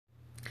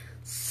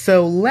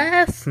So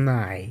last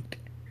night,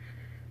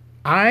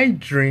 I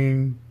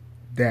dreamed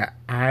that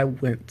I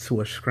went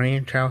to a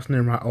strange house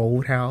near my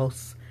old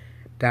house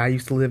that I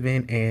used to live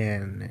in,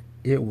 and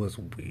it was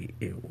weird.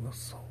 It was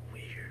so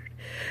weird.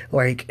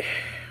 Like,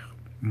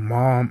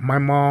 my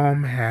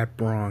mom had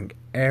brung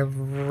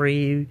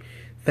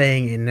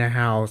everything in the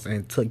house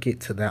and took it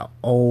to that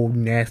old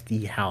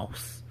nasty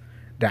house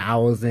that I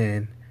was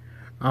in.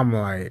 I'm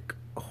like,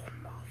 oh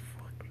my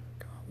fucking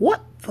god,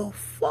 what the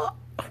fuck?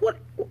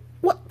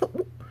 What the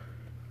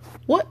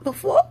what the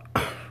fuck?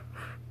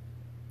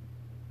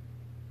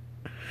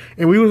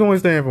 And we was only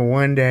staying for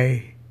one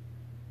day.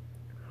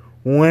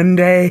 One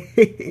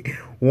day.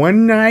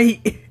 One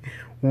night.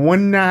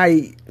 One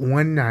night.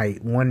 One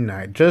night. One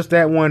night. Just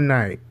that one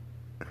night.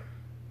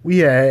 We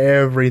had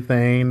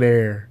everything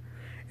there.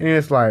 And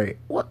it's like,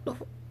 what the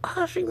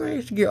how she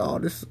managed to get all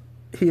this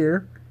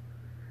here?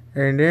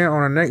 And then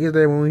on the next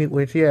day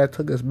when she had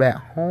took us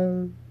back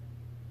home,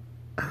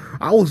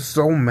 I was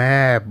so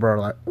mad,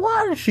 bro. Like,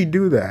 why did she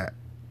do that?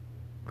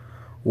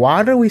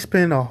 Why do we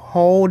spend a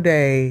whole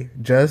day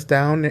just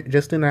in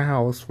the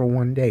house for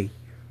one day?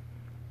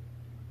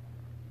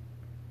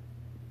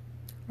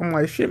 I'm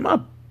like, shit,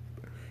 my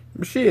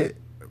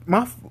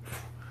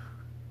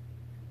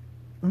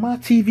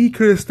TV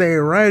could have stayed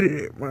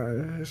right.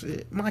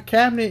 My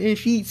cabinet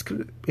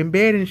and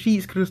bed and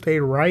sheets could have stayed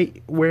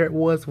right where it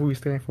was when we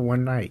staying for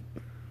one night.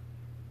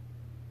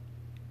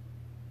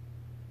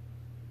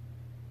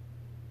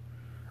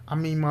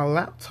 My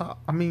laptop.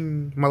 Not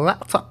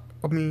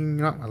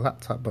my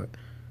laptop, but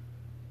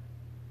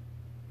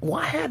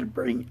why I had to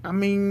bring?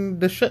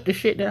 The shit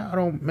that I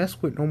don't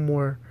mess with no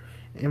more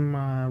in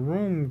my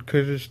room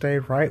because it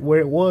stayed right where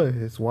it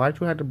was. Why'd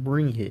you have to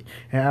bring it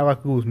and act like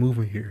it was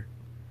moving here?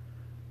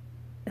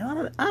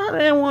 And I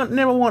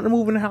never want to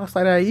move in the house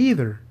like that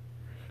either,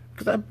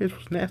 because that bitch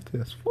was nasty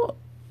as fuck.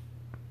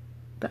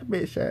 That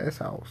bitch ass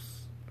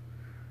house.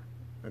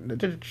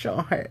 This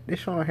Sean had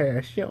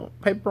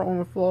paper on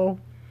the floor.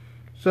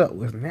 So it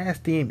was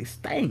nasty and it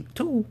stank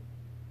too.